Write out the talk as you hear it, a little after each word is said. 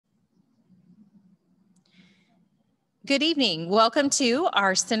Good evening. Welcome to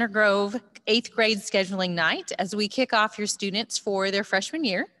our Center Grove 8th grade scheduling night as we kick off your students for their freshman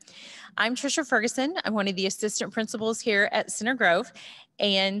year. I'm Trisha Ferguson. I'm one of the assistant principals here at Center Grove,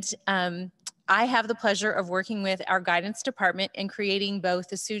 and I have the pleasure of working with our guidance department and creating both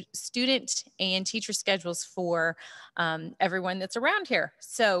the student and teacher schedules for everyone that's around here.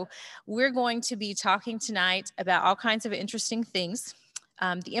 So we're going to be talking tonight about all kinds of interesting things.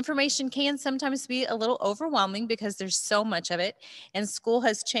 The information can sometimes be a little overwhelming because there's so much of it, and school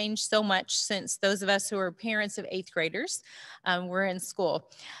has changed so much since those of us who are parents of 8th graders were in school.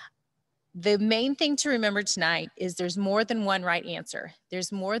 The main thing to remember tonight is there's more than one right answer.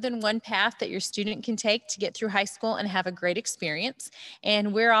 There's more than one path that your student can take to get through high school and have a great experience,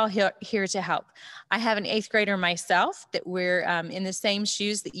 and we're all here to help. I have an 8th grader myself that we're in the same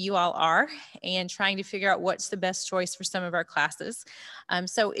shoes that you all are and trying to figure out what's the best choice for some of our classes.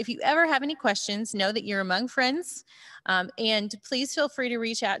 So if you ever have any questions, know that you're among friends, and please feel free to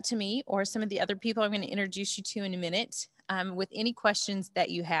reach out to me or some of the other people I'm going to introduce you to in a minute. With any questions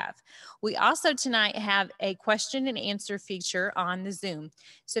that you have. We also tonight have a question and answer feature on the Zoom.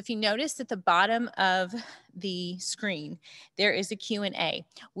 So if you notice at the bottom of the screen, there is a Q&A.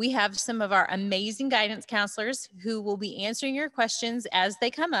 We have some of our amazing guidance counselors who will be answering your questions as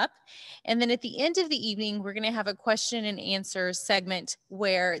they come up. And then at the end of the evening, we're going to have a question and answer segment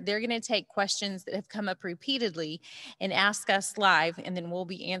where they're going to take questions that have come up repeatedly and ask us live, and then we'll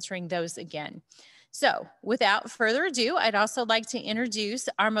be answering those again. So without further ado, I'd also like to introduce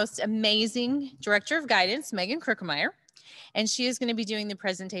our most amazing Director of Guidance, Megan Krookemeyer, and she is going to be doing the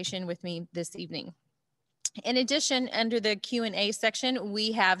presentation with me this evening. In addition, under the Q&A section,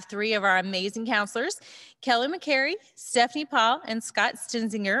 we have 3 of our amazing counselors. Kelly McCary, Stephanie Paul, and Scott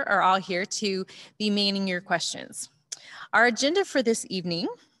Stenzinger are all here to be manning your questions. Our agenda for this evening,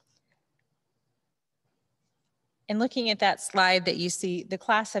 and looking at that slide that you see, the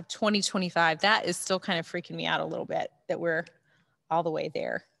class of 2025, that is still kind of freaking me out a little bit that we're all the way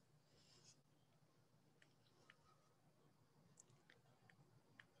there.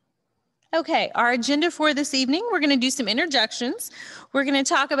 Okay, our agenda for this evening, we're going to do some introductions. We're going to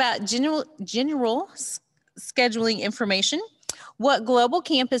talk about general scheduling information, what Global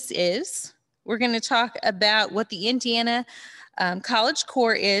Campus is. We're going to talk about what the Indiana College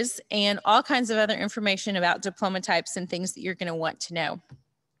Core is, and all kinds of other information about diploma types and things that you're going to want to know.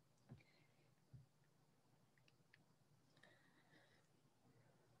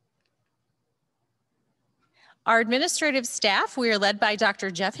 Our administrative staff, we are led by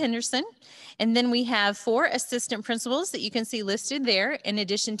Dr. Jeff Henderson, and then we have 4 assistant principals that you can see listed there, in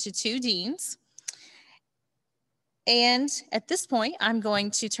addition to 2 deans. And at this point, I'm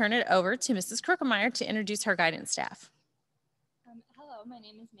going to turn it over to Mrs. Krookemeyer to introduce her guidance staff. Hello, my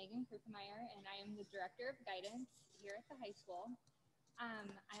name is Megan Krookemeyer, and I am the Director of Guidance here at the high school.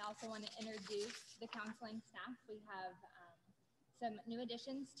 I also want to introduce the counseling staff. We have some new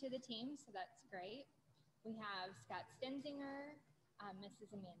additions to the team, so that's great. We have Scott Stenzinger,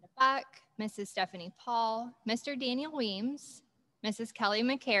 Mrs. Amanda Buck, Mrs. Stephanie Paul, Mr. Daniel Weems, Mrs. Kelly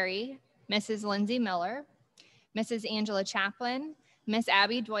McCary, Mrs. Lindsay Miller, Mrs. Angela Chaplin, Miss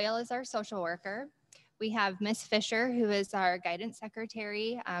Abby Doyle is our social worker. We have Miss Fisher, who is our guidance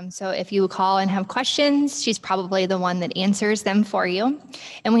secretary. So if you call and have questions, she's probably the one that answers them for you.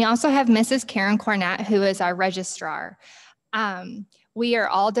 And we also have Mrs. Karen Cornett, who is our registrar. We are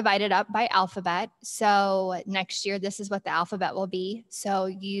all divided up by alphabet. So next year, this is what the alphabet will be. So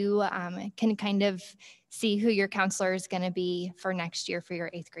you can kind of see who your counselor is going to be for next year for your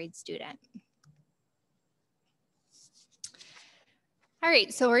 8th grade student. All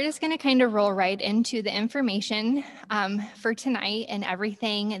right, so we're just going to kind of roll right into the information for tonight and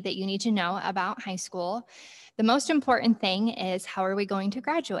everything that you need to know about high school. The most important thing is, how are we going to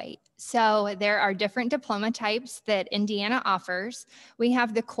graduate? So there are different diploma types that Indiana offers. We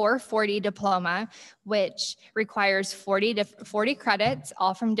have the Core 40 diploma, which requires 40 credits,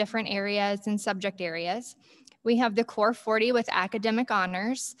 all from different areas and subject areas. We have the Core 40 with academic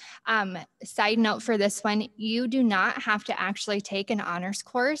honors. Side note for this one, you do not have to actually take an honors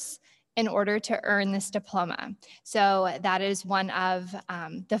course in order to earn this diploma. So that is one of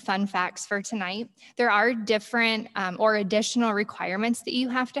the fun facts for tonight. There are different or additional requirements that you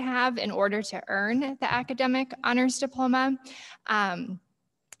have to have in order to earn the academic honors diploma.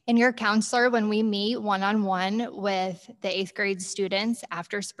 And your counselor, when we meet one-on-one with the 8th grade students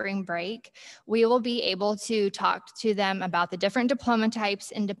after spring break, we will be able to talk to them about the different diploma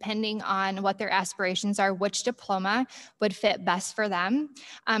types, and depending on what their aspirations are, which diploma would fit best for them.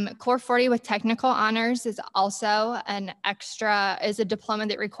 Core 40 with technical honors is also a diploma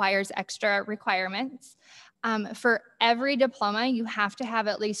that requires extra requirements. For every diploma, you have to have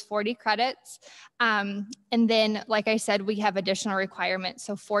at least 40 credits. And then, like I said, we have additional requirements.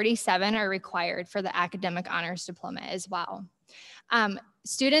 So 47 are required for the academic honors diploma as well.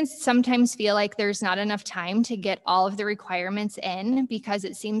 Students sometimes feel like there's not enough time to get all of the requirements in because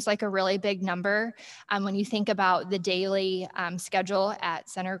it seems like a really big number when you think about the daily schedule at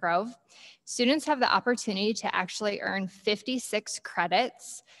Center Grove. Students have the opportunity to actually earn 56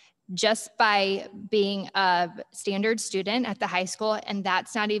 credits just by being a standard student at the high school, and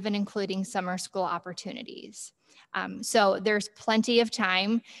that's not even including summer school opportunities. So there's plenty of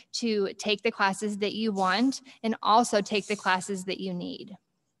time to take the classes that you want and also take the classes that you need.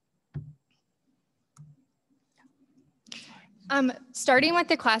 Starting with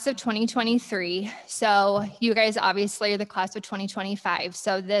the class of 2023. So you guys obviously are the class of 2025.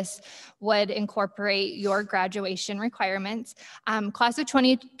 So this would incorporate your graduation requirements. Class of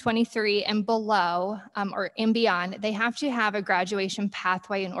 2023 and below or and beyond, they have to have a graduation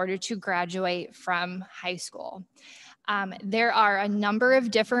pathway in order to graduate from high school. There are a number of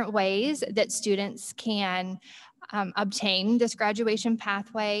different ways that students can obtain this graduation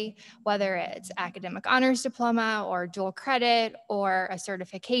pathway, whether it's academic honors diploma or dual credit or a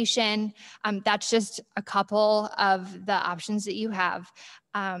certification. That's just a couple of the options that you have.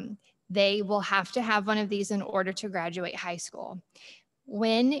 They will have to have one of these in order to graduate high school.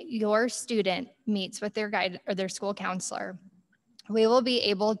 When your student meets with their guide or their school counselor, we will be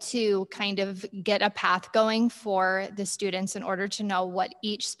able to kind of get a path going for the students in order to know what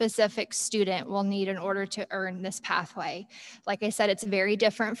each specific student will need in order to earn this pathway. Like I said, it's very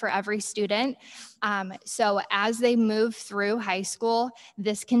different for every student. So as they move through high school,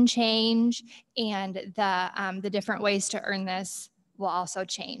 this can change, and the different ways to earn this will also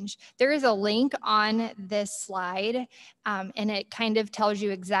change. There is a link on this slide, and it kind of tells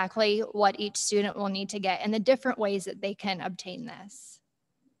you exactly what each student will need to get and the different ways that they can obtain this.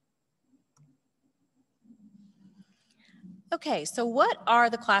 Okay, so what are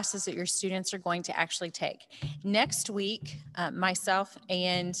the classes that your students are going to actually take? Next week, myself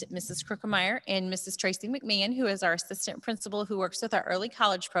and Mrs. Crookemeyer and Mrs. Tracy McMahon, who is our assistant principal who works with our early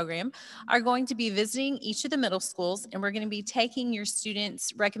college program, are going to be visiting each of the middle schools, and we're going to be taking your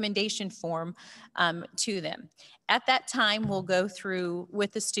students' recommendation form to them. At that time, we'll go through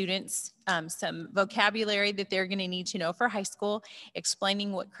with the students some vocabulary that they're going to need to know for high school,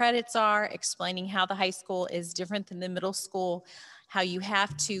 explaining what credits are, explaining how the high school is different than the middle school, how you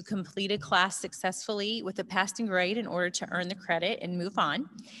have to complete a class successfully with a passing grade in order to earn the credit and move on.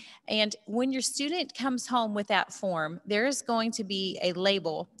 And when your student comes home with that form, there is going to be a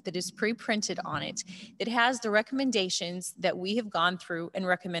label that is pre-printed on it that has the recommendations that we have gone through and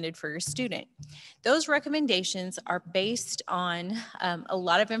recommended for your student. Those recommendations are based on a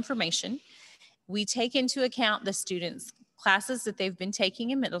lot of information. We take into account the students' classes that they've been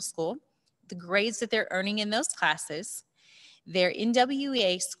taking in middle school, the grades that they're earning in those classes, their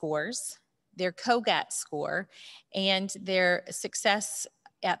NWEA scores, their COGAT score, and their success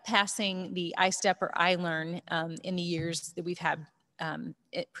at passing the iStep or iLearn in the years that we've had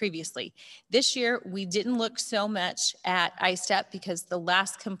previously. This year, we didn't look so much at iStep because the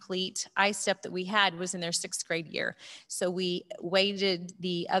last complete iStep that we had was in their 6th grade year. So we weighted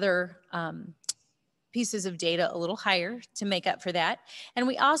the other pieces of data a little higher to make up for that. And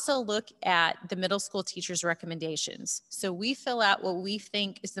we also look at the middle school teachers' recommendations. So we fill out what we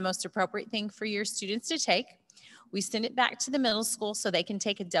think is the most appropriate thing for your students to take. We send it back to the middle school so they can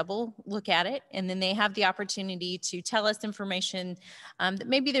take a double look at it, and then they have the opportunity to tell us information that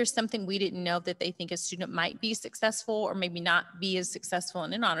maybe there's something we didn't know that they think a student might be successful or maybe not be as successful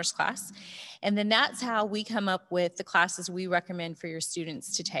in an honors class. And then that's how we come up with the classes we recommend for your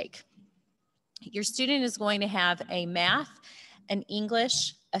students to take. Your student is going to have a math, an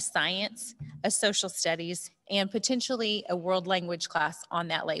English, a science, a social studies, and potentially a world language class on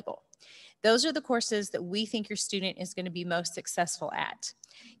that label. Those are the courses that we think your student is going to be most successful at.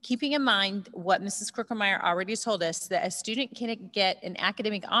 Keeping in mind what Mrs. Crookemeyer already told us, that a student can get an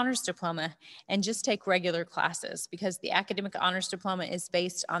academic honors diploma and just take regular classes, because the academic honors diploma is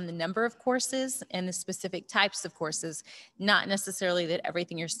based on the number of courses and the specific types of courses, not necessarily that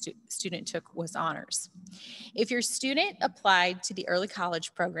everything your student took was honors. If your student applied to the early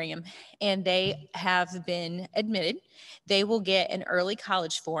college program and they have been admitted, they will get an early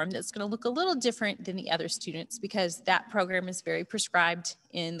college form that's going to look a little different than the other students because that program is very prescribed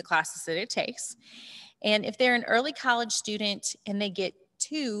in the classes that it takes. And if they're an early college student and they get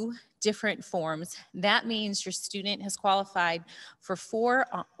 2 different forms, that means your student has qualified for 4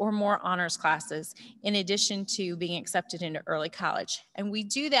 or more honors classes in addition to being accepted into early college. And we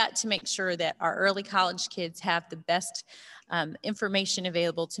do that to make sure that our early college kids have the best information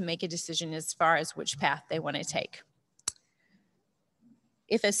available to make a decision as far as which path they want to take.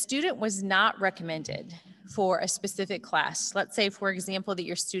 If a student was not recommended for a specific class, let's say, for example, that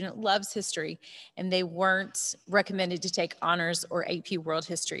your student loves history and they weren't recommended to take honors or AP World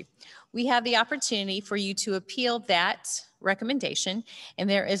History, we have the opportunity for you to appeal that recommendation. And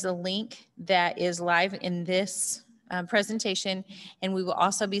there is a link that is live in this presentation, and we will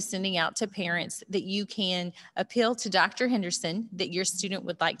also be sending out to parents that you can appeal to Dr. Henderson that your student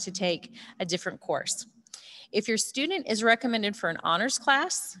would like to take a different course. If your student is recommended for an honors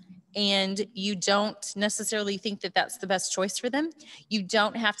class and you don't necessarily think that that's the best choice for them, you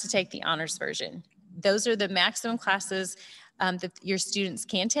don't have to take the honors version. Those are the maximum classes that your students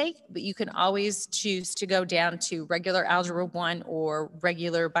can take, but you can always choose to go down to regular Algebra 1 or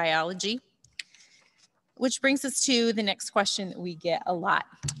regular biology. Which brings us to the next question that we get a lot.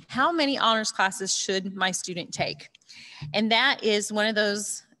 How many honors classes should my student take? And that is one of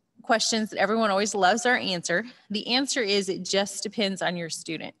those questions that everyone always loves our answer. The answer is it just depends on your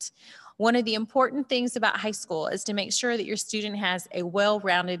student. One of the important things about high school is to make sure that your student has a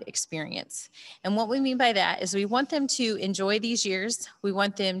well-rounded experience. And what we mean by that is we want them to enjoy these years. We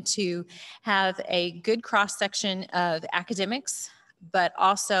want them to have a good cross-section of academics, but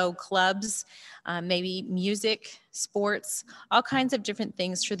also clubs, maybe music, sports, all kinds of different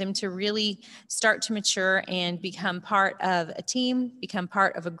things for them to really start to mature and become part of a team, become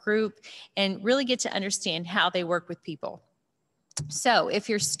part of a group, and really get to understand how they work with people. So if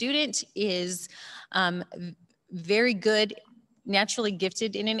your student is very good, naturally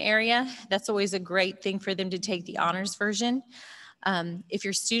gifted in an area, that's always a great thing for them to take the honors version. If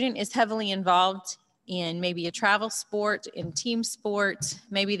your student is heavily involved in maybe a travel sport, in team sport,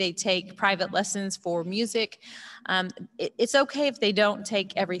 maybe they take private lessons for music, it's okay if they don't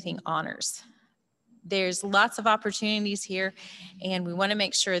take everything honors. There's lots of opportunities here, and we want to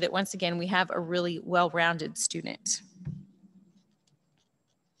make sure that, once again, we have a really well-rounded student.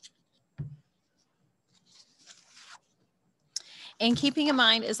 And keeping in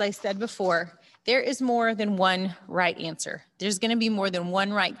mind, as I said before, there is more than one right answer. There's going to be more than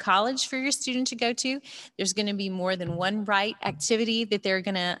one right college for your student to go to. There's going to be more than one right activity that they're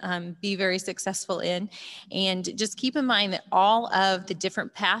going to be very successful in. And just keep in mind that all of the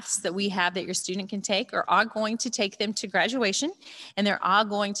different paths that we have that your student can take are all going to take them to graduation, and they're all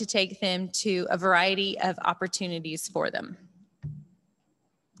going to take them to a variety of opportunities for them.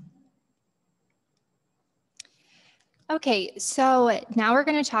 Okay, so now we're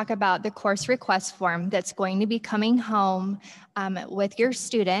going to talk about the course request form that's going to be coming home with your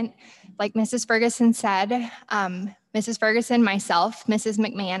student. Like Mrs. Ferguson said, Mrs. Ferguson, myself, Mrs.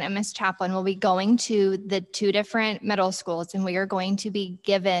 McMahon, and Ms. Chaplin will be going to the 2 different middle schools, and we are going to be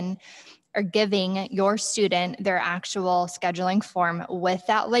giving your student their actual scheduling form with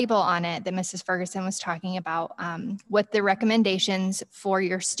that label on it that Mrs. Ferguson was talking about, with the recommendations for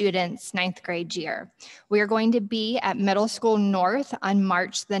your student's 9th grade year. We are going to be at Middle School North on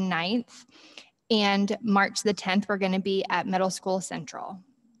March the 9th, and March the 10th, we're going to be at Middle School Central.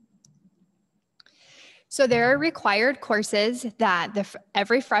 So there are required courses that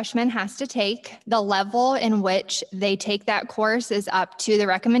every freshman has to take. The level in which they take that course is up to the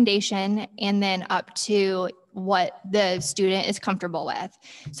recommendation and then up to what the student is comfortable with.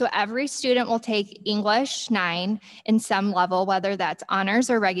 So every student will take English 9 in some level, whether that's honors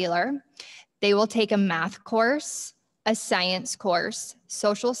or regular. They will take a math course, a science course,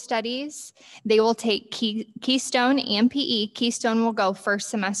 social studies. They will take Keystone and PE. Keystone will go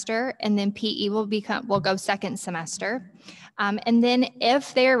first semester, and then PE will go second semester. And then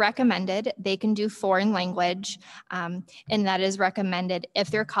if they are recommended, they can do foreign language, and that is recommended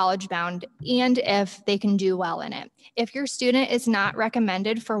if they're college bound and if they can do well in it. If your student is not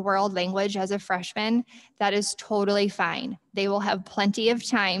recommended for world language as a freshman, that is totally fine. They will have plenty of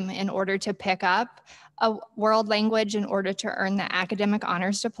time in order to pick up a world language in order to earn the academic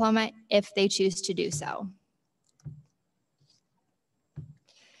honors diploma if they choose to do so.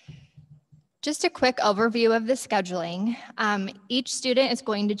 Just a quick overview of the scheduling. Each student is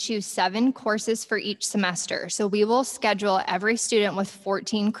going to choose 7 courses for each semester. So we will schedule every student with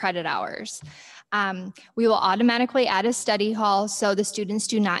 14 credit hours. We will automatically add a study hall, so the students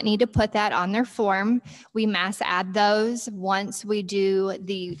do not need to put that on their form. We mass add those once we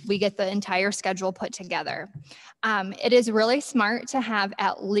get the entire schedule put together. It is really smart to have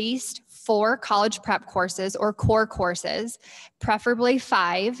at least 4 college prep courses or core courses, preferably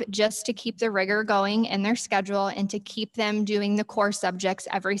 5, just to keep the rigor going in their schedule and to keep them doing the core subjects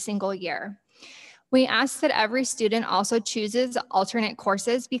every single year. We ask that every student also chooses alternate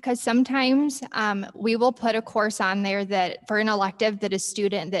courses, because sometimes we will put a course on there that for an elective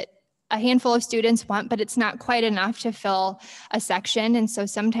that a handful of students want, but it's not quite enough to fill a section. And so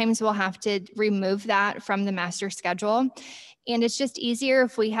sometimes we'll have to remove that from the master schedule. And it's just easier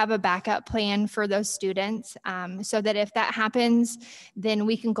if we have a backup plan for those students, so that if that happens, then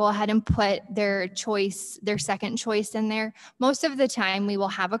we can go ahead and put their second choice in there. Most of the time we will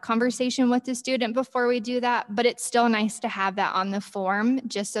have a conversation with the student before we do that, but it's still nice to have that on the form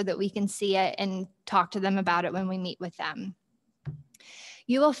just so that we can see it and talk to them about it when we meet with them.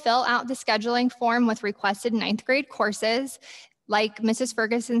 You will fill out the scheduling form with requested 9th grade courses. Like Mrs.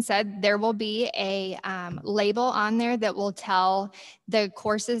 Ferguson said, there will be a label on there that will tell the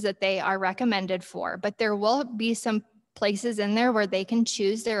courses that they are recommended for, but there will be some places in there where they can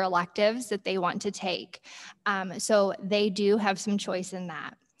choose their electives that they want to take. So they do have some choice in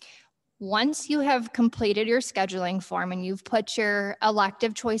that. Once you have completed your scheduling form and you've put your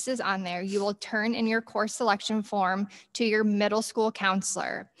elective choices on there, you will turn in your course selection form to your middle school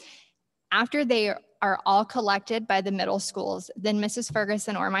counselor. After they are all collected by the middle schools, then Mrs.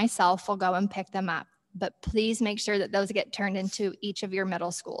 Ferguson or myself will go and pick them up. But please make sure that those get turned into each of your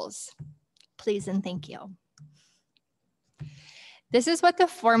middle schools. Please and thank you. This is what the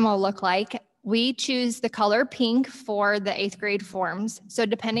form will look like. We choose the color pink for the 8th grade forms. So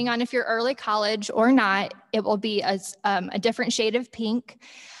depending on if you're early college or not, it will be a different shade of pink.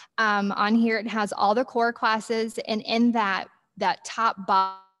 On here, it has all the core classes, and in that top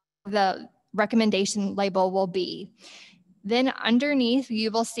box, the recommendation label will be. Then underneath,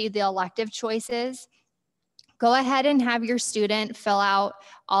 you will see the elective choices. Go ahead and have your student fill out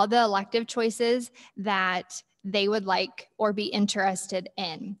all the elective choices that they would like or be interested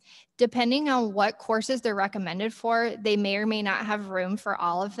in. Depending on what courses they're recommended for, they may or may not have room for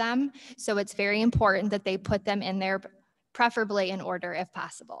all of them. So it's very important that they put them in there, preferably in order if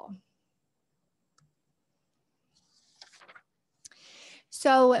possible.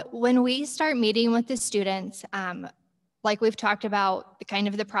 So when we start meeting with the students, like we've talked about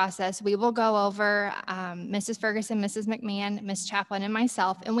the process, we will go over Mrs. Ferguson, Mrs. McMahon, Ms. Chaplin, and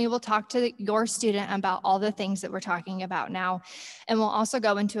myself, and we will talk to your student about all the things that we're talking about now. And we'll also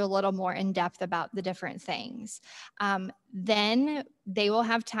go into a little more in depth about the different things. Then they will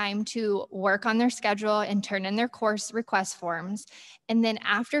have time to work on their schedule and turn in their course request forms. And then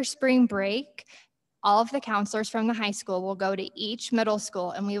after spring break, all of the counselors from the high school will go to each middle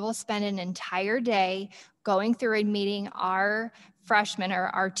school, and we will spend an entire day going through and meeting our freshmen or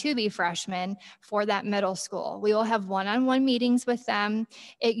our to-be freshmen for that middle school. We will have one-on-one meetings with them.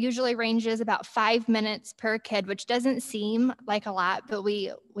 It usually ranges about 5 minutes per kid, which doesn't seem like a lot, but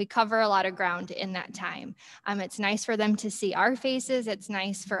we cover a lot of ground in that time. It's nice for them to see our faces. It's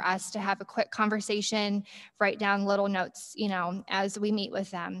nice for us to have a quick conversation, write down little notes, as we meet with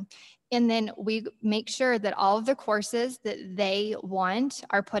them. And then we make sure that all of the courses that they want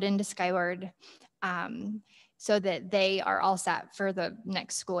are put into Skyward, so that they are all set for the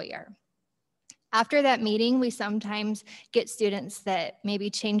next school year. After that meeting, we sometimes get students that maybe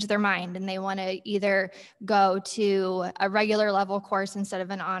change their mind and they want to either go to a regular level course instead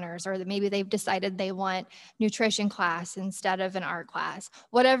of an honors, or that maybe they've decided they want nutrition class instead of an art class.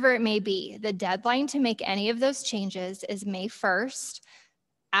 Whatever it may be, the deadline to make any of those changes is May 1st.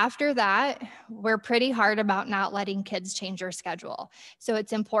 After that, we're pretty hard about not letting kids change their schedule. So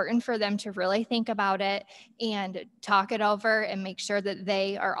it's important for them to really think about it and talk it over and make sure that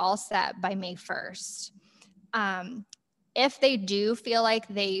they are all set by May 1st. If they do feel like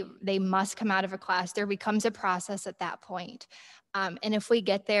they must come out of a class, there becomes a process at that point. And if we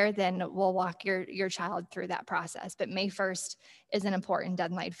get there, then we'll walk your child through that process. But May 1st is an important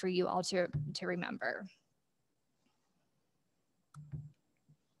deadline for you all to remember.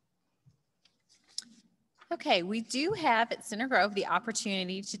 Okay, we do have at Center Grove the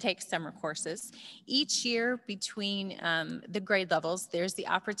opportunity to take summer courses. Each year between the grade levels, there's the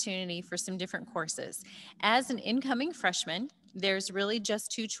opportunity for some different courses. As an incoming freshman, there's really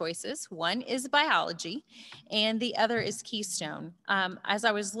just two choices. One is biology, and the other is Keystone. As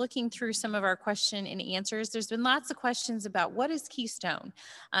I was looking through some of our question and answers, there's been lots of questions about what is Keystone.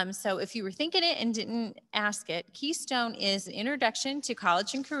 So if you were thinking it and didn't ask it, Keystone is an introduction to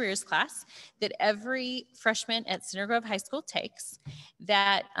college and careers class that every freshman at Center Grove High School takes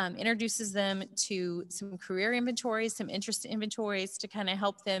that introduces them to some career inventories, some interest inventories to kind of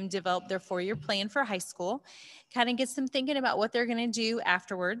help them develop their four-year plan for high school, kind of gets them thinking about what they're going to do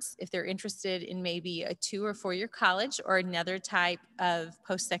afterwards if they're interested in maybe a 2 or 4 year college or another type of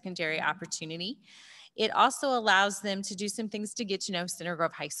post-secondary opportunity. It also allows them to do some things to get to know Center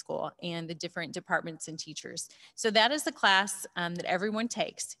Grove High School and the different departments and teachers. So that is a class that everyone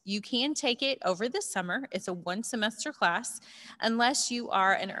takes. You can take it over the summer. It's a 1-semester class unless you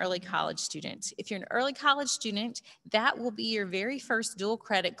are an early college student. If you're an early college student, that will be your very first dual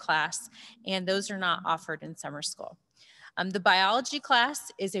credit class, and those are not offered in summer school. The biology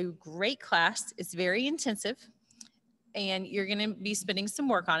class is a great class. It's very intensive, and you're going to be spending some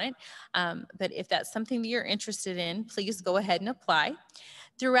work on it. But if that's something that you're interested in, please go ahead and apply.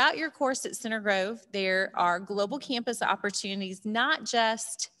 Throughout your course at Center Grove, there are global campus opportunities, not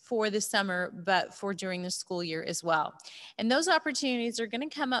just for the summer, but for during the school year as well. And those opportunities are going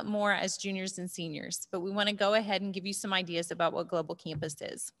to come up more as juniors and seniors, but we want to go ahead and give you some ideas about what Global Campus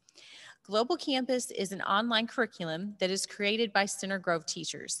is. Global Campus is an online curriculum that is created by Center Grove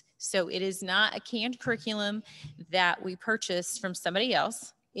teachers. So it is not a canned curriculum that we purchased from somebody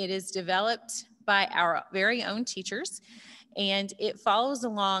else. It is developed by our very own teachers, and it follows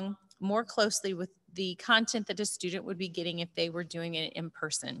along more closely with the content that a student would be getting if they were doing it in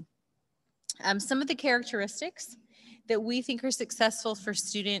person. Some of the characteristics that we think are successful for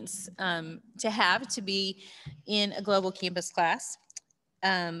students to be in a Global Campus class.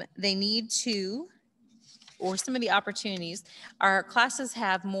 They need to, or some of the opportunities, our classes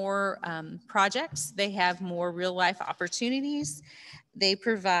have more projects, they have more real life opportunities, they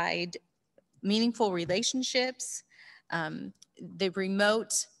provide meaningful relationships, the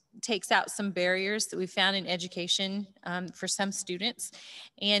remote takes out some barriers that we found in education for some students.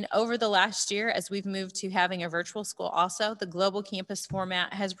 And over the last year, as we've moved to having a virtual school also, the global campus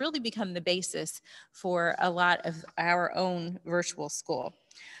format has really become the basis for a lot of our own virtual school.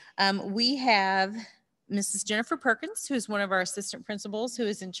 We have Mrs. Jennifer Perkins, who is one of our assistant principals, who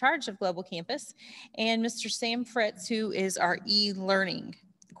is in charge of Global Campus, and Mr. Sam Fritz, who is our e-learning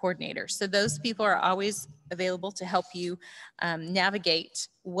coordinator. So those people are always available to help you navigate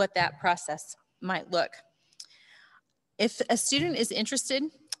what that process might look. If a student is interested,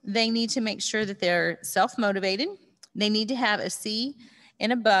 they need to make sure that they're self-motivated. They need to have a C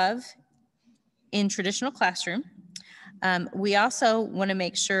and above in traditional classroom. We also want to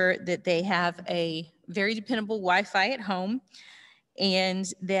make sure that they have a very dependable Wi-Fi at home and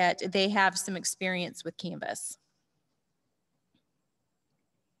that they have some experience with Canvas.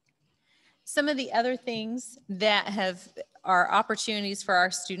 Some of the other things that are opportunities for our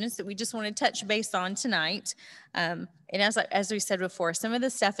students that we just want to touch base on tonight. And as we said before, some of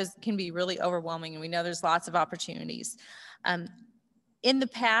this stuff can be really overwhelming, and we know there's lots of opportunities. In the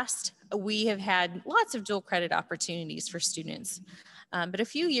past, we have had lots of dual credit opportunities for students. But a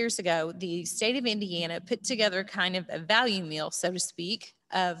few years ago, the state of Indiana put together kind of a value meal, so to speak,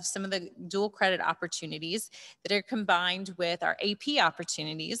 of some of the dual credit opportunities that are combined with our AP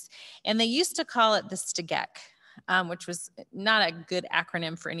opportunities. And they used to call it the STGEC, which was not a good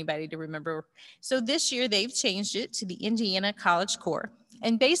acronym for anybody to remember. So this year they've changed it to the Indiana College Core.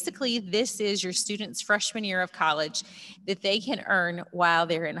 And basically this is your student's freshman year of college that they can earn while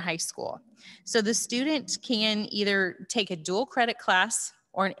they're in high school. So the student can either take a dual credit class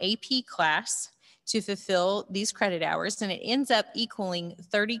or an AP class to fulfill these credit hours, and it ends up equaling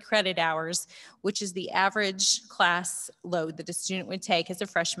 30 credit hours, which is the average class load that a student would take as a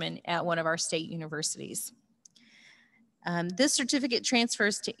freshman at one of our state universities. This certificate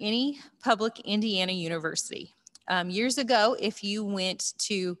transfers to any public Indiana university. Years ago, if you went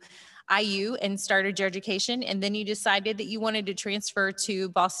to IU and started your education, and then you decided that you wanted to transfer to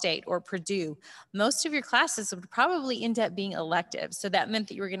Ball State or Purdue, most of your classes would probably end up being elective. So that meant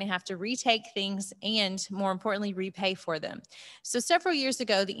that you were going to have to retake things and, more importantly, repay for them. So several years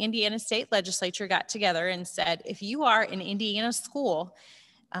ago, the Indiana State Legislature got together and said, if you are an Indiana school,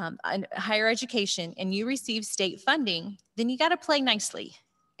 higher education, and you receive state funding, then you got to play nicely.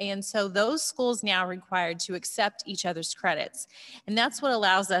 And so those schools now are required to accept each other's credits. And that's what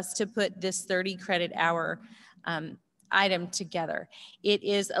allows us to put this 30 credit hour item together. It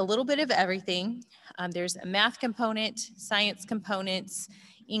is a little bit of everything. There's a math component, science components,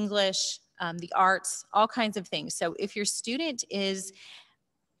 English, the arts, all kinds of things. So if your student is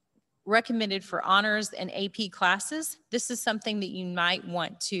recommended for honors and AP classes, this is something that you might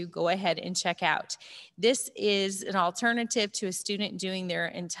want to go ahead and check out. This is an alternative to a student doing their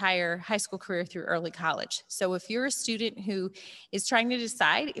entire high school career through early college. So if you're a student who is trying to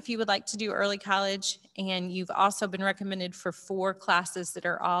decide if you would like to do early college and you've also been recommended for 4 classes that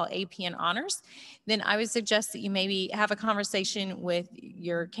are all AP and honors, then I would suggest that you maybe have a conversation with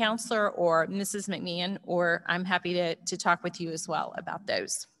your counselor or Mrs. McMahon, or I'm happy to talk with you as well about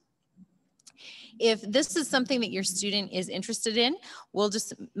those. If this is something that your student is interested in, we'll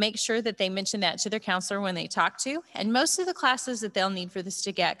just make sure that they mention that to their counselor when they talk to. And most of the classes that they'll need for the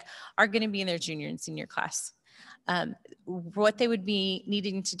STGEC are going to be in their junior and senior class. What they would be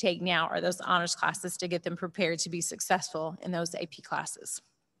needing to take now are those honors classes to get them prepared to be successful in those AP classes.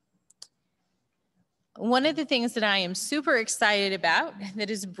 One of the things that I am super excited about that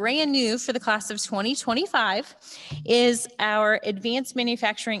is brand new for the class of 2025 is our Advanced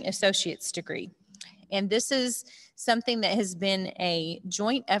Manufacturing Associate's degree. And this is something that has been a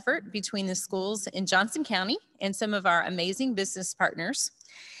joint effort between the schools in Johnson County and some of our amazing business partners.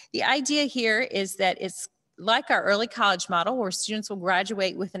 The idea here is that it's like our early college model where students will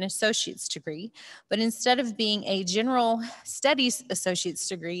graduate with an associate's degree, but instead of being a general studies associate's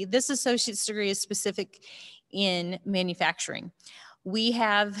degree, this associate's degree is specific in manufacturing. We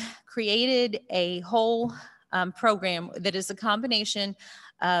have created a whole program that is a combination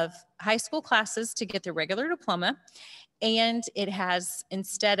of high school classes to get their regular diploma, and it has,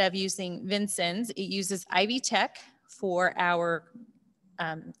 instead of using Vincennes, it uses Ivy Tech for our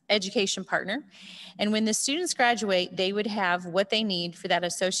education partner. And when the students graduate, they would have what they need for that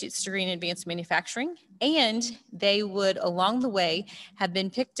associate's degree in advanced manufacturing, and they would, along the way, have been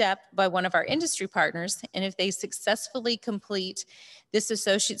picked up by one of our industry partners. And if they successfully complete this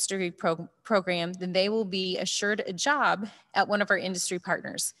associate's degree program, then they will be assured a job at one of our industry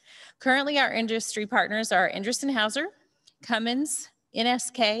partners. Currently, our industry partners are Anderson Hauser, Cummins,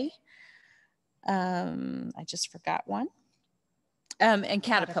 NSK, I just forgot one, and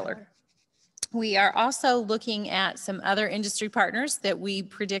Caterpillar. We are also looking at some other industry partners that we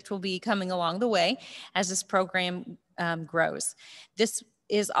predict will be coming along the way as this program grows. This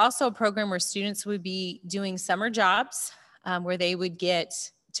is also a program where students would be doing summer jobs where they would get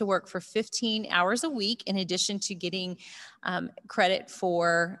to work for 15 hours a week in addition to getting credit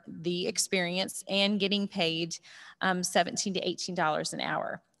for the experience and getting paid $17 to $18 an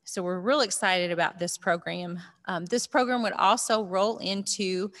hour. So we're real excited about this program. This program would also roll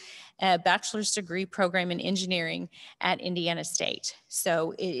into a bachelor's degree program in engineering at Indiana State.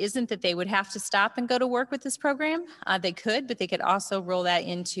 So it isn't that they would have to stop and go to work with this program. They could, but they could also roll that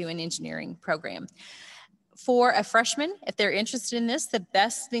into an engineering program. For a freshman, if they're interested in this, the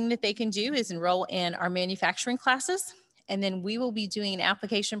best thing that they can do is enroll in our manufacturing classes. And then we will be doing an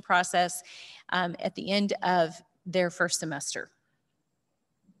application process at the end of their first semester.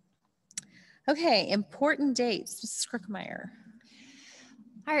 Okay, important dates. Mrs. Crookmeyer.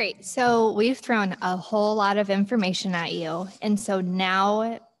 All right, so we've thrown a whole lot of information at you. And so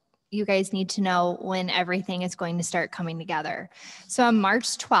now you guys need to know when everything is going to start coming together. So on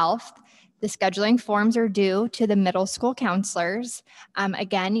March 12th, the scheduling forms are due to the middle school counselors.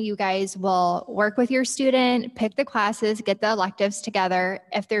 Again, you guys will work with your student, pick the classes, get the electives together.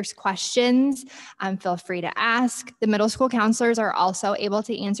 If there's questions, feel free to ask. The middle school counselors are also able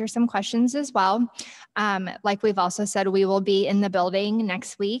to answer some questions as well. Like we've also said, we will be in the building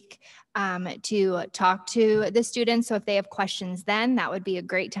next week to talk to the students. So if they have questions then, that would be a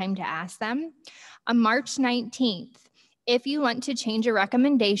great time to ask them. On March 19th, if you want to change a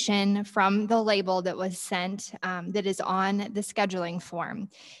recommendation from the label that was sent that is on the scheduling form,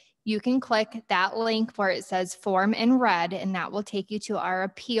 you can click that link where it says form in red, and that will take you to our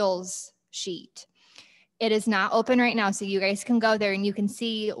appeals sheet. It is not open right now, so you guys can go there and you can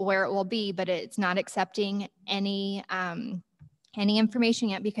see where it will be, but it's not accepting any information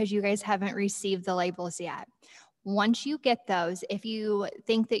yet because you guys haven't received the labels yet. Once you get those, if you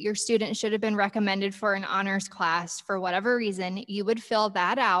think that your student should have been recommended for an honors class for whatever reason, you would fill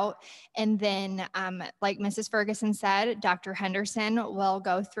that out. And then, like Mrs. Ferguson said, Dr. Henderson will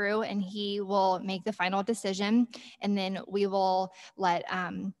go through and he will make the final decision. And then we will let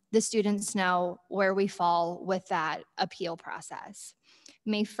the students know where we fall with that appeal process.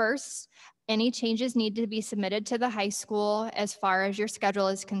 May 1st, any changes need to be submitted to the high school as far as your schedule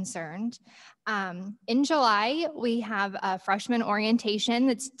is concerned. In July, we have a freshman orientation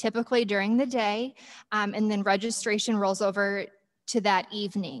that's typically during the day, and then registration rolls over to that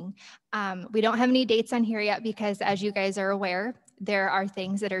evening. We don't have any dates on here yet because, as you guys are aware, there are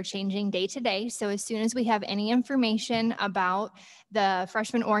things that are changing day to day. So as soon as we have any information about the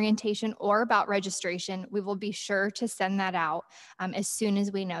freshman orientation or about registration, we will be sure to send that out as soon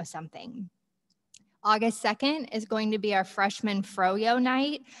as we know something. August 2nd is going to be our freshman Froyo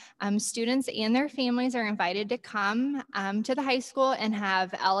night. Students and their families are invited to come to the high school and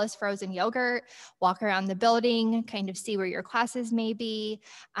have Ella's frozen yogurt, walk around the building, kind of see where your classes may be,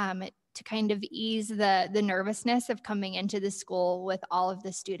 to kind of ease the nervousness of coming into the school with all of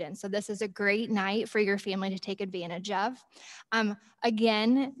the students. So this is a great night for your family to take advantage of.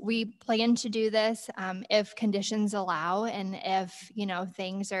 Again, we plan to do this if conditions allow and if,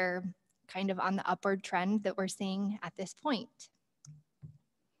 things are kind of on the upward trend that we're seeing at this point.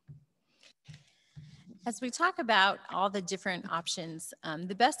 As we talk about all the different options,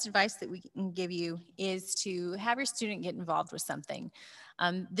 the best advice that we can give you is to have your student get involved with something.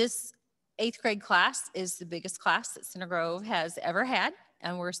 This 8th grade class is the biggest class that Center Grove has ever had,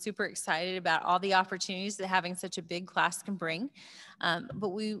 and we're super excited about all the opportunities that having such a big class can bring. But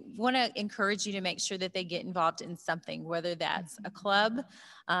we want to encourage you to make sure that they get involved in something, whether that's a club.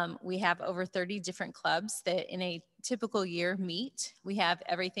 We have over 30 different clubs that in a typical year meet. We have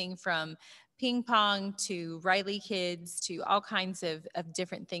everything from ping pong to Riley Kids to all kinds of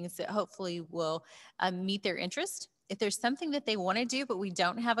different things that hopefully will meet their interest. If there's something that they want to do, but we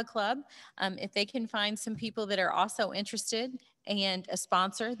don't have a club, if they can find some people that are also interested and a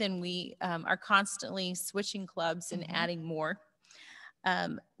sponsor, then we are constantly switching clubs and adding more.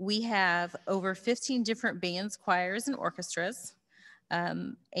 We have over 15 different bands, choirs, and orchestras,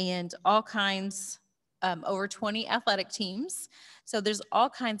 and all kinds, over 20 athletic teams. So there's all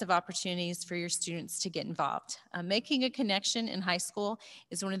kinds of opportunities for your students to get involved. Making a connection in high school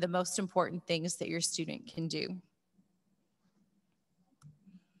is one of the most important things that your student can do.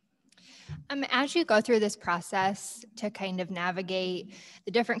 As you go through this process to kind of navigate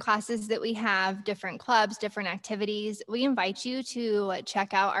the different classes that we have, different clubs, different activities, we invite you to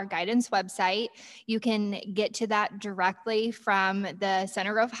check out our guidance website. You can get to that directly from the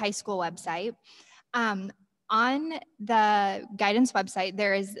Center Grove High School website. On the guidance website,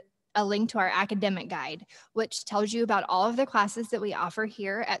 there is a link to our academic guide, which tells you about all of the classes that we offer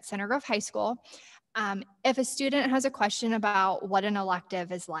here at Center Grove High School. If a student has a question about what an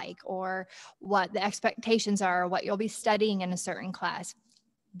elective is like or what the expectations are, what you'll be studying in a certain class,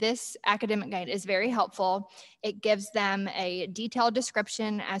 this academic guide is very helpful. It gives them a detailed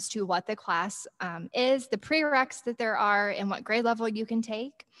description as to what the class is, the prereqs that there are, and what grade level you can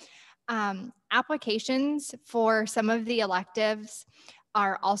take. Applications for some of the electives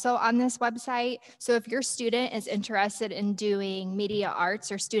are also on this website. So if your student is interested in doing media arts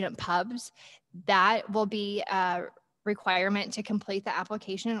or student pubs, that will be a requirement to complete the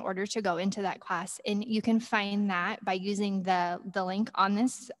application in order to go into that class. And you can find that by using the link on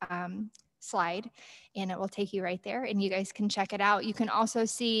this slide, and it will take you right there and you guys can check it out. You can also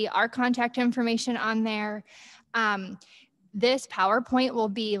see our contact information on there. This PowerPoint will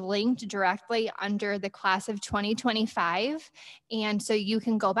be linked directly under the class of 2025. And so you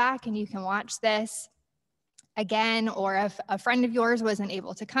can go back and you can watch this again, or if a friend of yours wasn't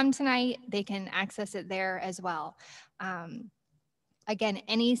able to come tonight, they can access it there as well. Again,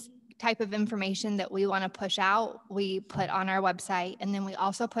 any type of information that we want to push out, we put on our website, and then we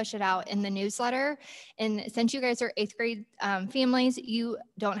also push it out in the newsletter. And since you guys are 8th grade families, you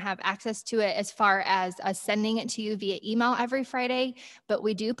don't have access to it as far as us sending it to you via email every Friday, but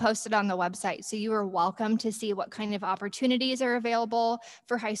we do post it on the website. So you are welcome to see what kind of opportunities are available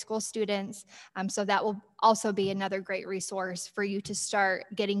for high school students. So that will also be another great resource for you to start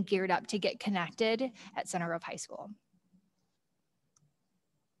getting geared up to get connected at Center Grove High School.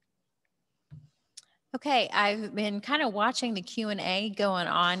 Okay, I've been kind of watching the Q&A going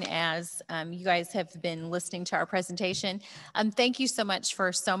on as you guys have been listening to our presentation. Thank you so much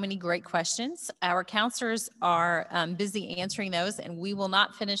for so many great questions. Our counselors are busy answering those, and we will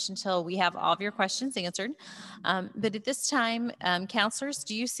not finish until we have all of your questions answered. But at this time, counselors,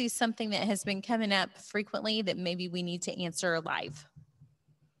 do you see something that has been coming up frequently that maybe we need to answer live?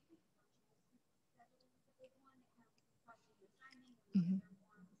 Mm-hmm.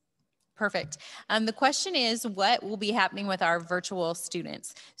 Perfect. The question is, what will be happening with our virtual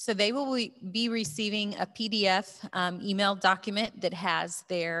students? So they will be receiving a PDF email document that has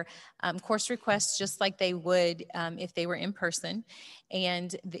their course requests just like they would if they were in person.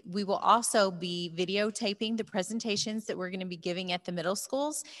 And we will also be videotaping the presentations that we're going to be giving at the middle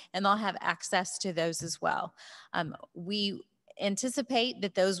schools, and they'll have access to those as well. We anticipate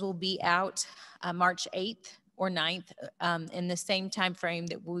that those will be out March 8th. Or 9th in the same time frame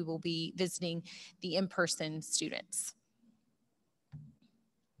that we will be visiting the in-person students.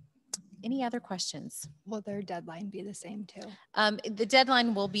 Any other questions? Will their deadline be the same too? The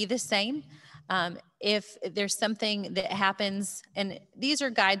deadline will be the same. If there's something that happens, and these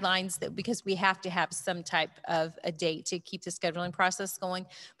are guidelines that because we have to have some type of a date to keep the scheduling process going.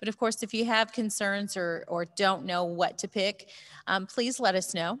 But of course, if you have concerns or don't know what to pick, please let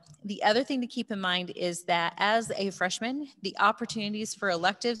us know. The other thing to keep in mind is that as a freshman, the opportunities for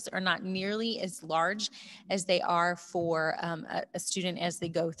electives are not nearly as large as they are for a student as they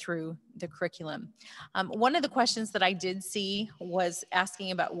go through the curriculum. One of the questions that I did see was asking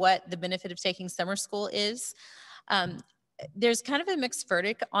about what the benefit of taking summer school is. There's kind of a mixed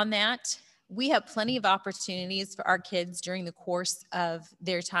verdict on that. We have plenty of opportunities for our kids during the course of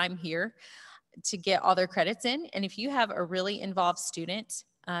their time here to get all their credits in. And if you have a really involved student,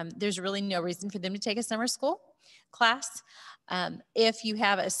 there's really no reason for them to take a summer school class. If you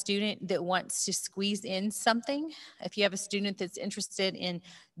have a student that wants to squeeze in something, if you have a student that's interested in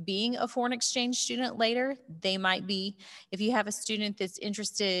being a foreign exchange student later, they might be. If you have a student that's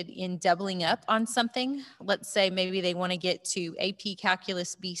interested in doubling up on something, let's say maybe they want to get to AP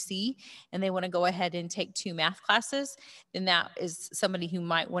Calculus BC and they want to go ahead and take 2 math classes, then that is somebody who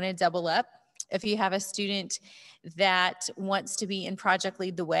might want to double up. If you have a student that wants to be in Project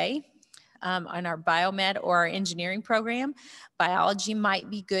Lead the Way, on our biomed or our engineering program, biology might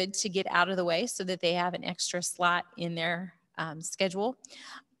be good to get out of the way so that they have an extra slot in their schedule,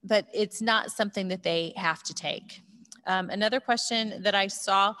 but it's not something that they have to take. Another question that I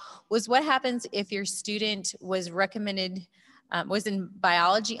saw was what happens if your student was recommended, was in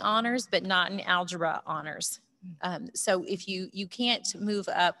biology honors, but not in algebra honors. So if you can't move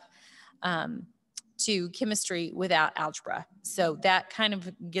up to chemistry without algebra. So that kind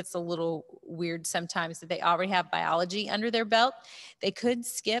of gets a little weird sometimes that they already have biology under their belt. They could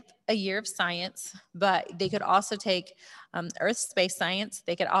skip a year of science, but they could also take earth space science.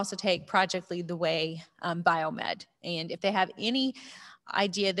 They could also take Project Lead the Way biomed. And if they have any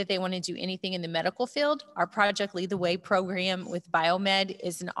idea that they want to do anything in the medical field, our Project Lead the Way program with biomed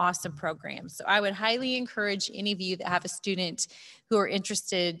is an awesome program. So I would highly encourage any of you that have a student who are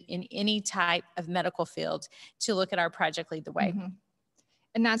interested in any type of medical field to look at our Project Lead the Way. Mm-hmm.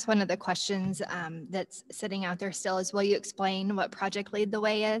 And that's one of the questions that's sitting out there still is, will you explain what Project Lead the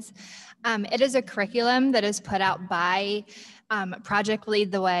Way is? It is a curriculum that is put out by Project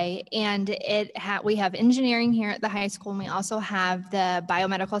Lead the Way, and we have engineering here at the high school, and we also have the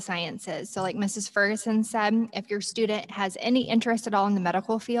biomedical sciences. So like Mrs. Ferguson said, if your student has any interest at all in the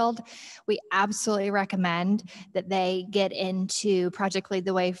medical field, we absolutely recommend that they get into Project Lead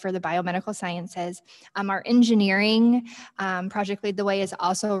the Way for the biomedical sciences. Our engineering Project Lead the Way is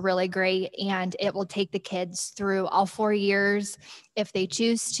also really great, and it will take the kids through all 4 years if they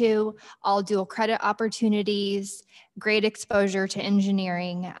choose to, all dual credit opportunities, great exposure to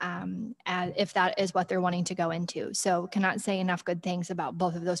engineering if that is what they're wanting to go into. So cannot say enough good things about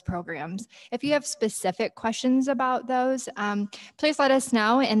both of those programs. If you have specific questions about those, please let us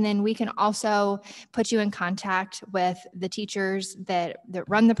know, and then we can also put you in contact with the teachers that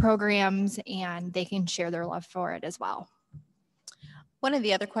run the programs, and they can share their love for it as well. One of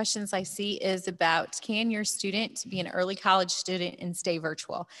the other questions I see is about, can your student be an early college student and stay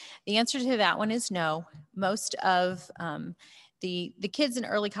virtual? The answer to that one is no. Most of the kids in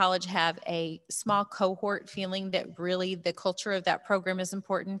early college have a small cohort feeling that really the culture of that program is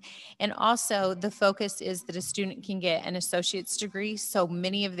important. And also the focus is that a student can get an associate's degree. So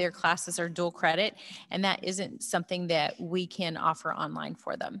many of their classes are dual credit, and that isn't something that we can offer online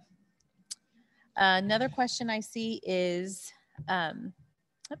for them. Another question I see is,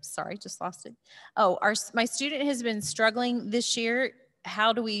 oops, sorry, just lost it. Oh, my student has been struggling this year.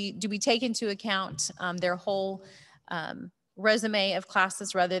 How do we take into account their whole resume of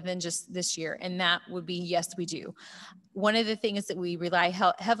classes rather than just this year? And that would be, yes, we do. One of the things that we rely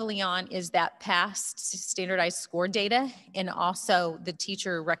heavily on is that past standardized score data and also the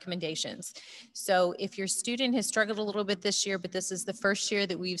teacher recommendations. So if your student has struggled a little bit this year, but this is the first year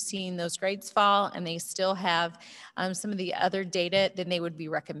that we've seen those grades fall and they still have some of the other data, then they would be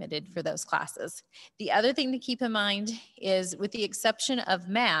recommended for those classes. The other thing to keep in mind is, with the exception of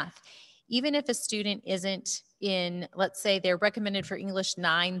math, even if a student isn't in, let's say they're recommended for English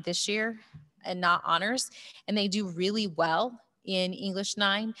 9 this year, and not honors, and they do really well in English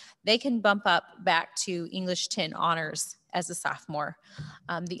 9, they can bump up back to English 10 honors as a sophomore.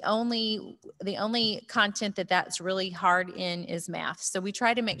 The only content that's really hard in is math. So we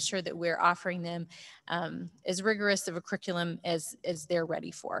try to make sure that we're offering them as rigorous of a curriculum as they're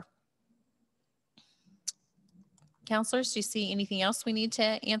ready for. Counselors, do you see anything else we need to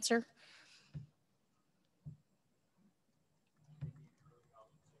answer?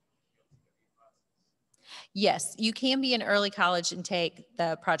 Yes, you can be in early college and take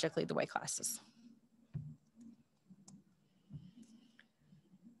the Project Lead the Way classes.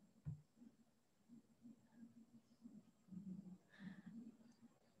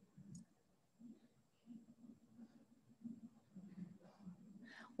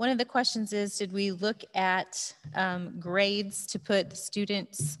 One of the questions is, did we look at grades to put the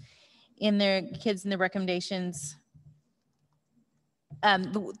students in their kids in the recommendations?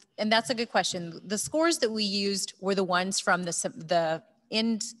 And that's a good question. The scores that we used were the ones from the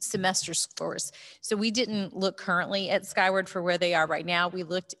end semester scores. So we didn't look currently at Skyward for where they are right now. We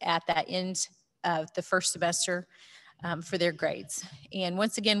looked at that end of the first semester for their grades. And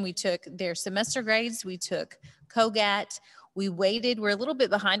once again, we took their semester grades, we took COGAT, we waited. We're a little bit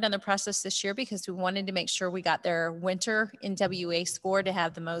behind on the process this year because we wanted to make sure we got their winter NWA score to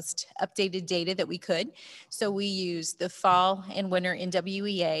have the most updated data that we could. So we used the fall and winter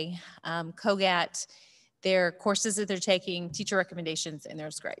NWEA, COGAT, their courses that they're taking, teacher recommendations, and their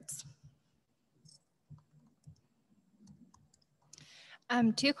grades.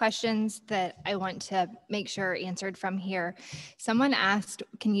 Two questions that I want to make sure answered from here. Someone asked,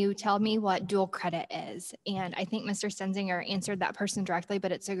 can you tell me what dual credit is? And I think Mr. Stenzinger answered that person directly,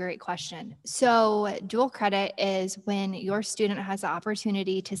 but it's a great question. So dual credit is when your student has the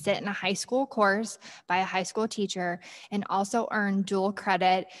opportunity to sit in a high school course by a high school teacher and also earn dual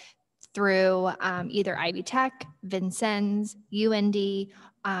credit through either Ivy Tech, Vincennes, UND,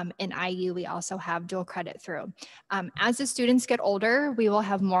 and IU, we also have dual credit through. As the students get older, we will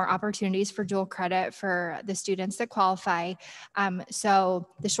have more opportunities for dual credit for the students that qualify. So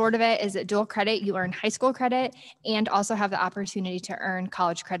the short of it is that dual credit, you earn high school credit and also have the opportunity to earn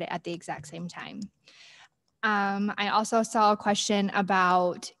college credit at the exact same time. I also saw a question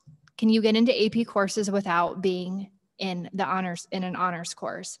about, can you get into AP courses without being in an honors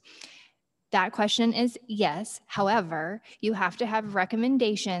course? That question is yes. However, you have to have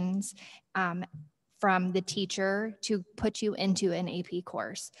recommendations from the teacher to put you into an AP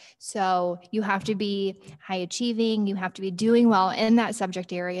course. So you have to be high achieving, you have to be doing well in that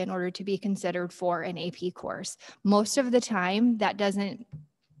subject area in order to be considered for an AP course. Most of the time, that doesn't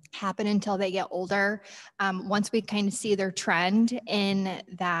happen until they get older. Once we kind of see their trend in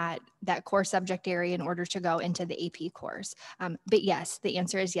that core subject area in order to go into the AP course. But yes, the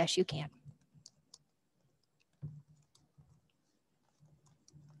answer is yes, you can.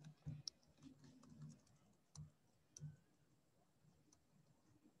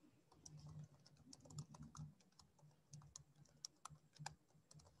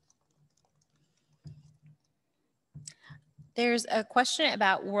 There's a question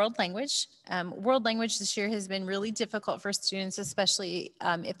about world language. World language this year has been really difficult for students, especially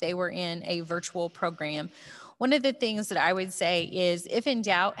if they were in a virtual program. One of the things that I would say is, if in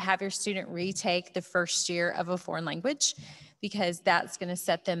doubt, have your student retake the first year of a foreign language, because that's going to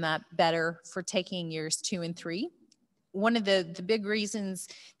set them up better for taking years 2 and 3. One of the big reasons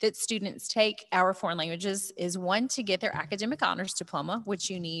that students take our foreign languages is, one, to get their academic honors diploma, which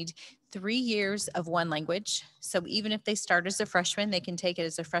you need 3 years of one language. So even if they start as a freshman, they can take it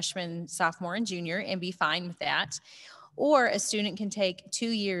as a freshman, sophomore, and junior and be fine with that. Or a student can take 2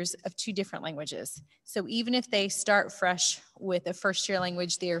 years of 2 different languages. So even if they start fresh with a first year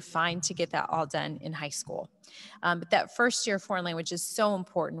language, they are fine to get that all done in high school. But that first year foreign language is so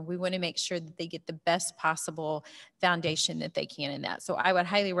important. We want to make sure that they get the best possible foundation that they can in that. So I would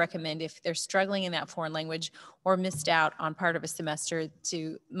highly recommend, if they're struggling in that foreign language or missed out on part of a semester,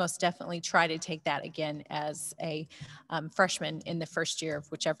 to most definitely try to take that again as a freshman in the first year of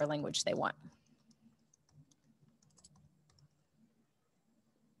whichever language they want.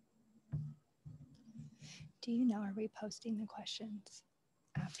 Do you know, are we posting the questions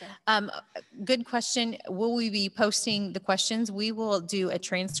after? Good question. Will we be posting the questions? We will do a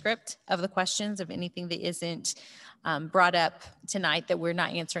transcript of the questions, of anything that isn't brought up tonight that we're not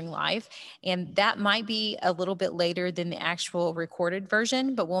answering live. And that might be a little bit later than the actual recorded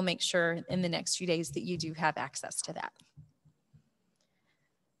version, but we'll make sure in the next few days that you do have access to that.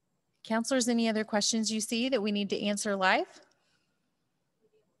 Counselors, any other questions you see that we need to answer live?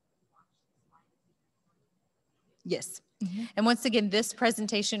 Yes. Mm-hmm. And once again, this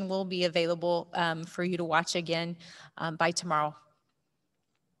presentation will be available for you to watch again by tomorrow.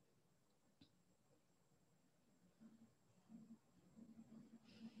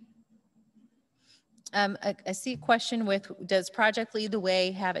 I see a question with, does Project Lead the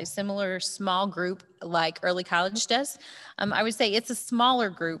Way have a similar small group like early college does? I would say it's a smaller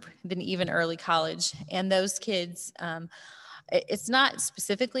group than even early college. And those kids, it's not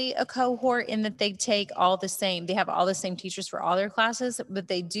specifically a cohort in that they take all the same, they have all the same teachers for all their classes, but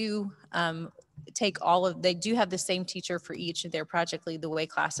they do they do have the same teacher for each of their Project Lead the Way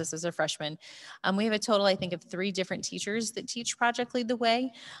classes as a freshman. We have a total, I think, of 3 different teachers that teach Project Lead the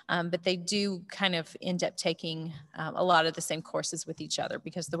Way, but they do kind of end up taking a lot of the same courses with each other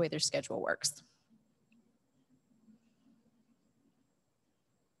because of the way their schedule works.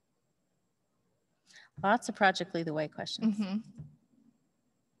 Lots of Project Lead the Way questions. Mm-hmm.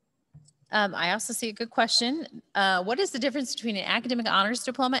 I also see a good question. What is the difference between an academic honors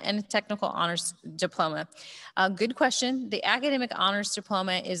diploma and a technical honors diploma? Good question. The academic honors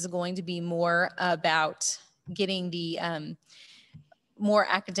diploma is going to be more about getting the more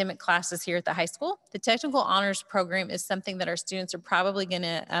academic classes here at the high school. The technical honors program is something that our students are probably going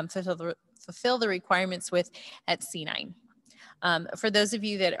to fulfill the requirements with at C9. For those of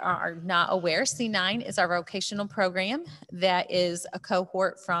you that are not aware, C9 is our vocational program that is a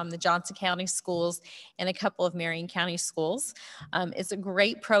cohort from the Johnson County schools and a couple of Marion County schools. It's a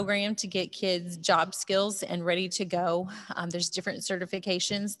great program to get kids job skills and ready to go. There's different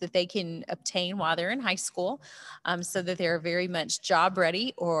certifications that they can obtain while they're in high school so that they're very much job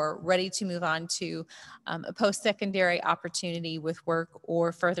ready or ready to move on to a post-secondary opportunity with work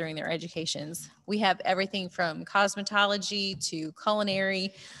or furthering their educations. We have everything from cosmetology to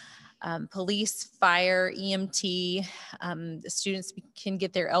culinary, police, fire, EMT. The students can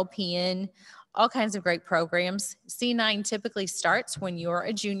get their LPN, all kinds of great programs. C9 typically starts when you're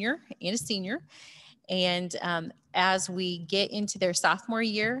a junior and a senior. And as we get into their sophomore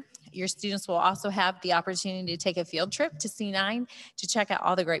year, your students will also have the opportunity to take a field trip to C9 to check out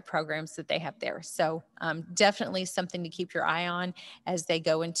all the great programs that they have there. So definitely something to keep your eye on as they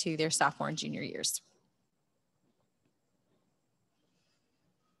go into their sophomore and junior years.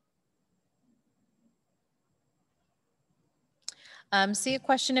 See a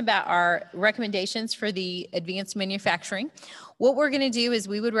question about our recommendations for the advanced manufacturing. What we're going to do is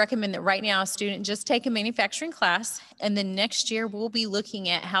we would recommend that right now a student just take a manufacturing class, and then next year we'll be looking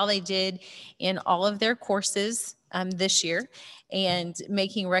at how they did in all of their courses this year and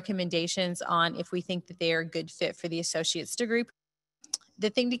making recommendations on if we think that they are a good fit for the associate's degree.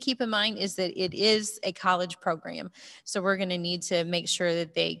 The thing to keep in mind is that it is a college program, so we're going to need to make sure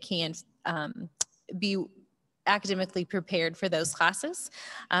that they can be academically prepared for those classes.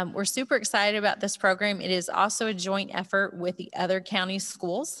 We're super excited about this program. It is also a joint effort with the other county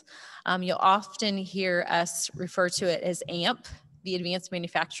schools. You'll often hear us refer to it as AMP, the Advanced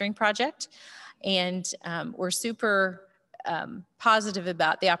Manufacturing Project. And we're super positive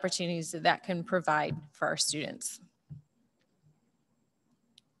about the opportunities that that can provide for our students.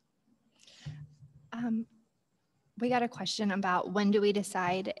 We got a question about when do we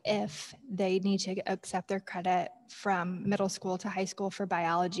decide if they need to accept their credit from middle school to high school for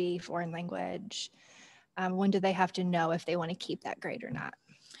biology, foreign language? When do they have to know if they want to keep that grade or not?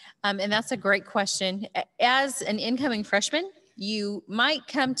 And that's a great question. As an incoming freshman, you might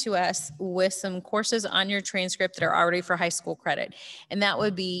come to us with some courses on your transcript that are already for high school credit. And that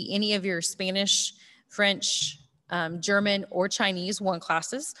would be any of your Spanish, French, German, or Chinese 1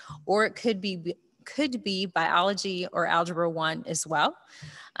 classes, or it could be biology or algebra 1 as well.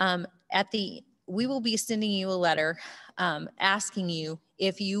 We will be sending you a letter asking you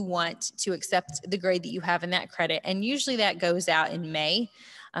if you want to accept the grade that you have in that credit. And usually that goes out in May,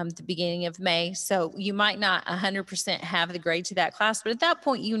 the beginning of May. So you might not 100% have the grade to that class, but at that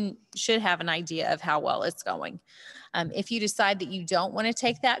point you should have an idea of how well it's going. If you decide that you don't want to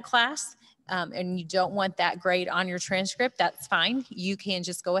take that class, and you don't want that grade on your transcript, that's fine. You can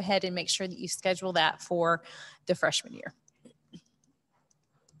just go ahead and make sure that you schedule that for the freshman year.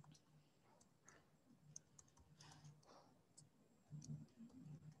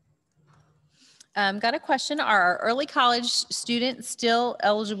 Got a question. Are our early college students still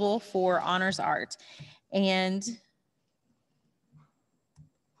eligible for honors art? And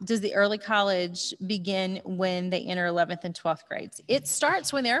does the early college begin when they enter 11th and 12th grades? It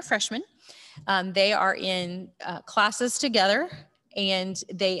starts when they're a freshman. They are in classes together, and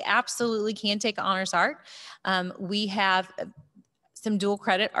they absolutely can take honors art. We have some dual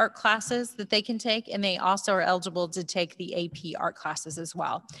credit art classes that they can take, and they also are eligible to take the AP art classes as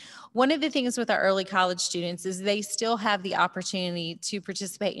well. One of the things with our early college students is they still have the opportunity to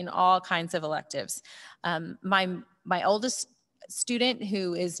participate in all kinds of electives. My oldest student,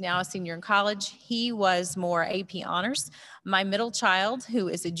 who is now a senior in college, he was more AP honors. My middle child, who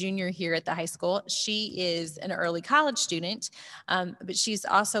is a junior here at the high school, she is an early college student, but she's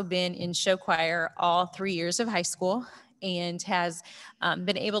also been in show choir all 3 years of high school and has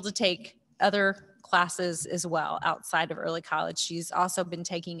been able to take other classes as well outside of early college. She's also been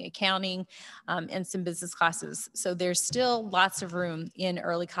taking accounting and some business classes. So there's still lots of room in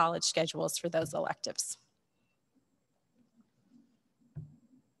early college schedules for those electives.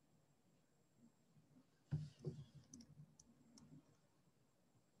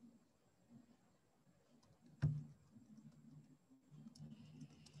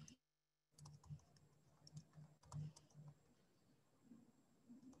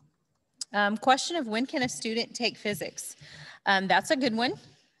 Question of when can a student take physics? That's a good one.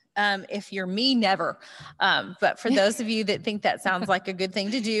 If you're me, never. But for those of you that think that sounds like a good thing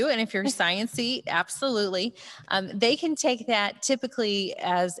to do, and if you're sciencey, absolutely. They can take that typically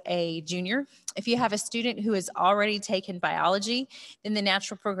as a junior. If you have a student who has already taken biology, then the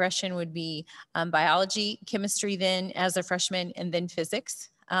natural progression would be biology, chemistry then as a freshman, and then physics.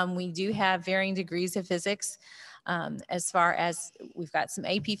 We do have varying degrees of physics. As far as we've got some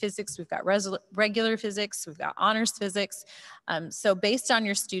AP physics, we've got regular physics, we've got honors physics. So based on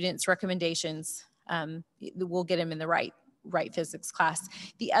your students' recommendations, we'll get them in the right physics class.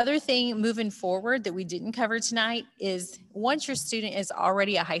 The other thing moving forward that we didn't cover tonight is once your student is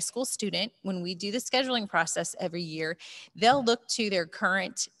already a high school student, when we do the scheduling process every year, they'll look to their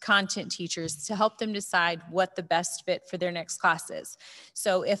current content teachers to help them decide what the best fit for their next class is.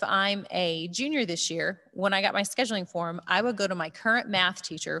 So if I'm a junior this year, when I got my scheduling form, I would go to my current math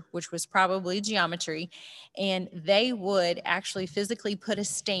teacher, which was probably geometry, and they would actually physically put a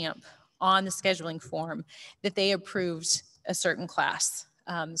stamp on the scheduling form that they approved a certain class.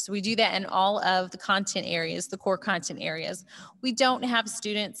 So we do that in all of the content areas, the core content areas. We don't have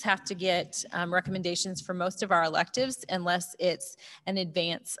students have to get recommendations for most of our electives unless it's an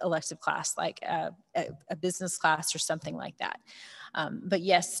advanced elective class, like a business class or something like that. But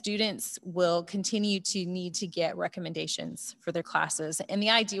yes, students will continue to need to get recommendations for their classes. And the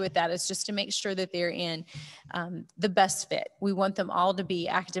idea with that is just to make sure that they're in the best fit. We want them all to be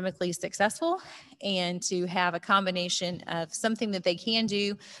academically successful and to have a combination of something that they can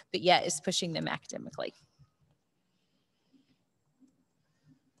do, but yet is pushing them academically.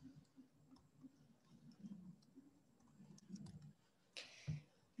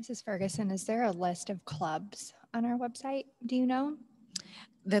 Mrs. Ferguson, is there a list of clubs on our website? Do you know?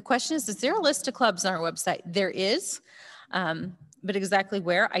 The question is there a list of clubs on our website? There is, but exactly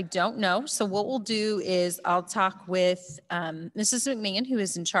where, I don't know. So what we'll do is I'll talk with Mrs. McMahon, who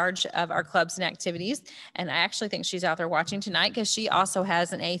is in charge of our clubs and activities. And I actually think she's out there watching tonight because she also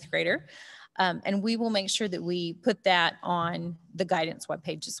has an 8th grader. And we will make sure that we put that on the guidance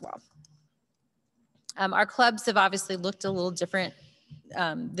webpage as well. Our clubs have obviously looked a little different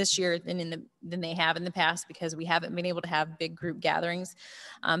this year than they have in the past because we haven't been able to have big group gatherings.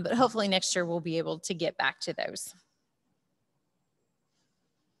 But hopefully next year we'll be able to get back to those.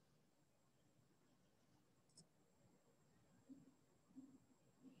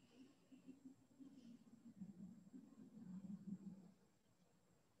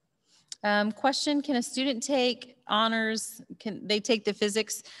 Question, can a student take honors? Can they take the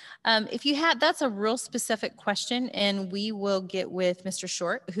physics? If you had, that's a real specific question, and we will get with Mr.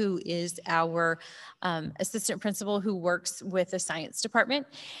 Short, who is our assistant principal who works with the science department.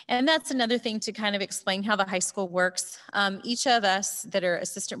 And that's another thing to kind of explain how the high school works. Each of us that are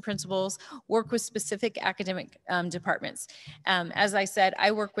assistant principals work with specific academic departments. As I said,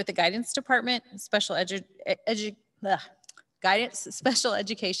 I work with the guidance department, guidance, special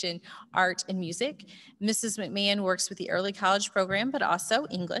education, art, and music. Mrs. McMahon works with the early college program, but also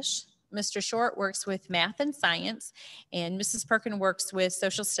English. Mr. Short works with math and science, and Mrs. Perkin works with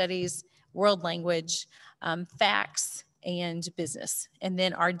social studies, world language, facts, and business. And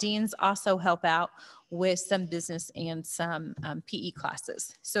then our deans also help out with some business and some PE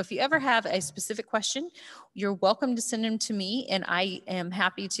classes. So if you ever have a specific question, you're welcome to send them to me, and I am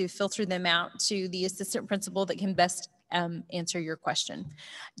happy to filter them out to the assistant principal that can best answer your question.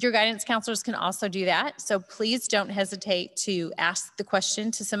 Your guidance counselors can also do that. So please don't hesitate to ask the question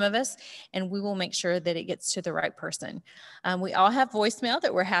to some of us, and we will make sure that it gets to the right person. We all have voicemail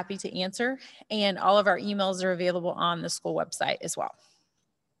that we're happy to answer, and all of our emails are available on the school website as well.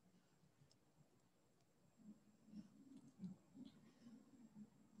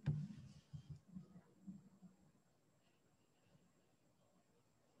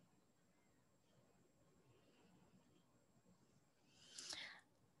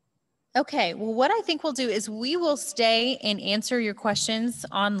 Okay, well, what I think we'll do is we will stay and answer your questions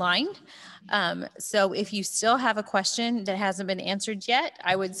online. So if you still have a question that hasn't been answered yet,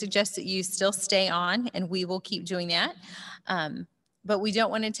 I would suggest that you still stay on and we will keep doing that. but we don't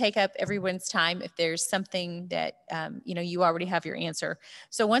want to take up everyone's time if there's something that, you already have your answer.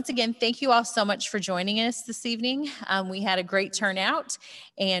 So once again, thank you all so much for joining us this evening. We had a great turnout,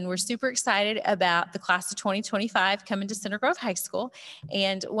 and we're super excited about the class of 2025 coming to Center Grove High School.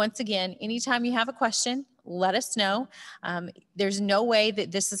 And once again, anytime you have a question, let us know. There's no way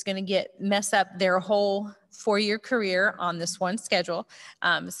that this is going to mess up their whole 4-year career on this one schedule.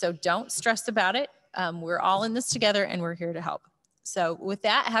 So don't stress about it. We're all in this together, and we're here to help. So with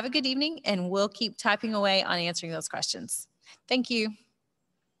that, have a good evening, and we'll keep typing away on answering those questions. Thank you.